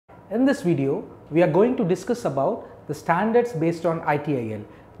In this video, we are going to discuss about the standards based on ITIL.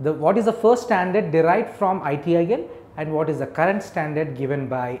 What is the first standard derived from ITIL and what is the current standard given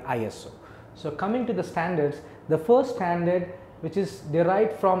by ISO. So coming to the standards, the first standard which is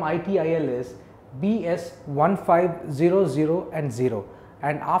derived from ITIL is BS 1500 and 0,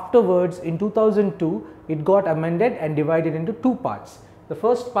 and afterwards in 2002 it got amended and divided into two parts. The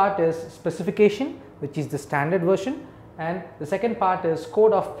first part is specification, which is the standard version, and the second part is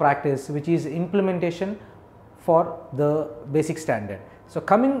code of practice, which is implementation for the basic standard. So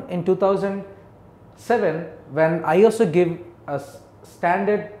coming in 2007, when ISO gave a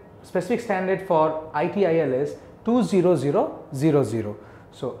specific standard for ITIL is 20000.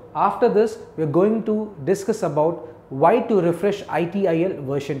 So after this we are going to discuss about why to refresh ITIL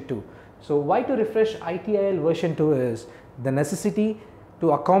version 2. So why to refresh ITIL version 2 is the necessity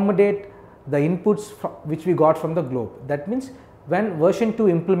to accommodate the inputs which we got from the globe. That means when version 2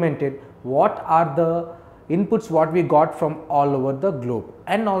 implemented, what are the inputs what we got from all over the globe,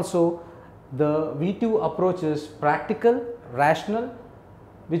 and also the V2 approach is practical, rational,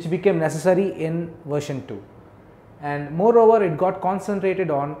 which became necessary in version 2, and moreover it got concentrated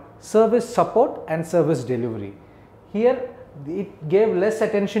on service support and service delivery. Here it gave less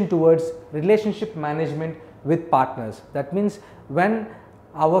attention towards relationship management with partners. That means when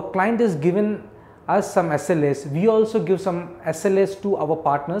our client is given us some SLAs, we also give some SLAs to our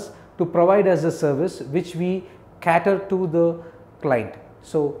partners to provide us the service which we cater to the client.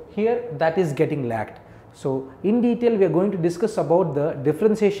 So here that is getting lacked. So in detail we are going to discuss about the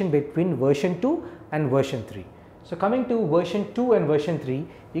differentiation between version 2 and version 3. So coming to version 2 and version 3,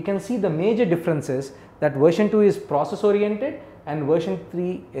 you can see the major differences that version 2 is process oriented and version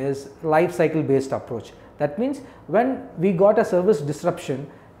 3 is life cycle based approach. That means when we got a service disruption,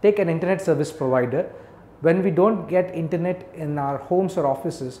 take an internet service provider, when we don't get internet in our homes or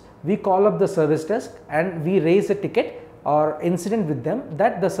offices, we call up the service desk and we raise a ticket or incident with them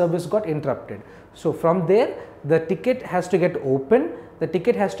that the service got interrupted. So from there the ticket has to get open, the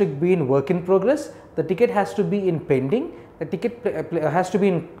ticket has to be in work in progress, the ticket has to be in pending, the ticket has to be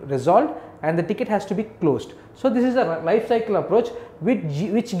in resolved, and the ticket has to be closed. So this is a life cycle approach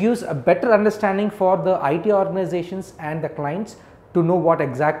which gives a better understanding for the IT organizations and the clients to know what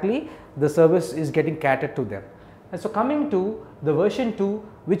exactly the service is getting catered to them. And so coming to the version 2,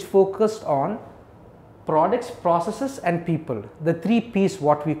 which focused on products, processes and people, the 3 P's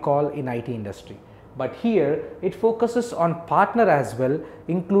what we call in IT industry. But here it focuses on partner as well,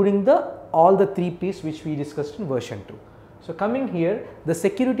 including all the 3 P's which we discussed in version 2. So coming here, the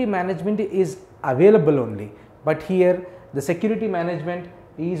security management is available only, but here the security management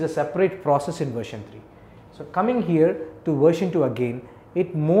is a separate process in version 3. So coming here to version 2 again,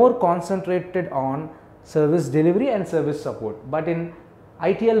 it more concentrated on service delivery and service support, but in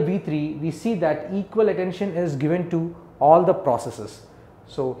ITIL v3 we see that equal attention is given to all the processes.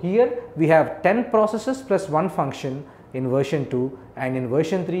 So here we have 10 processes plus 1 function in version 2, and in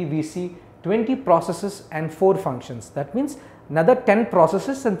version 3 we see 20 processes and 4 functions. That means another 10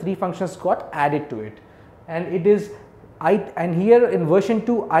 processes and 3 functions got added to it, and it is and here in version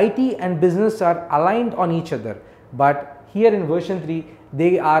 2 IT and business are aligned on each other, but here in version 3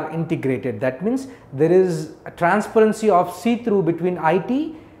 they are integrated. That means there is a transparency of see-through between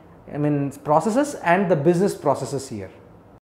IT, processes and the business processes here.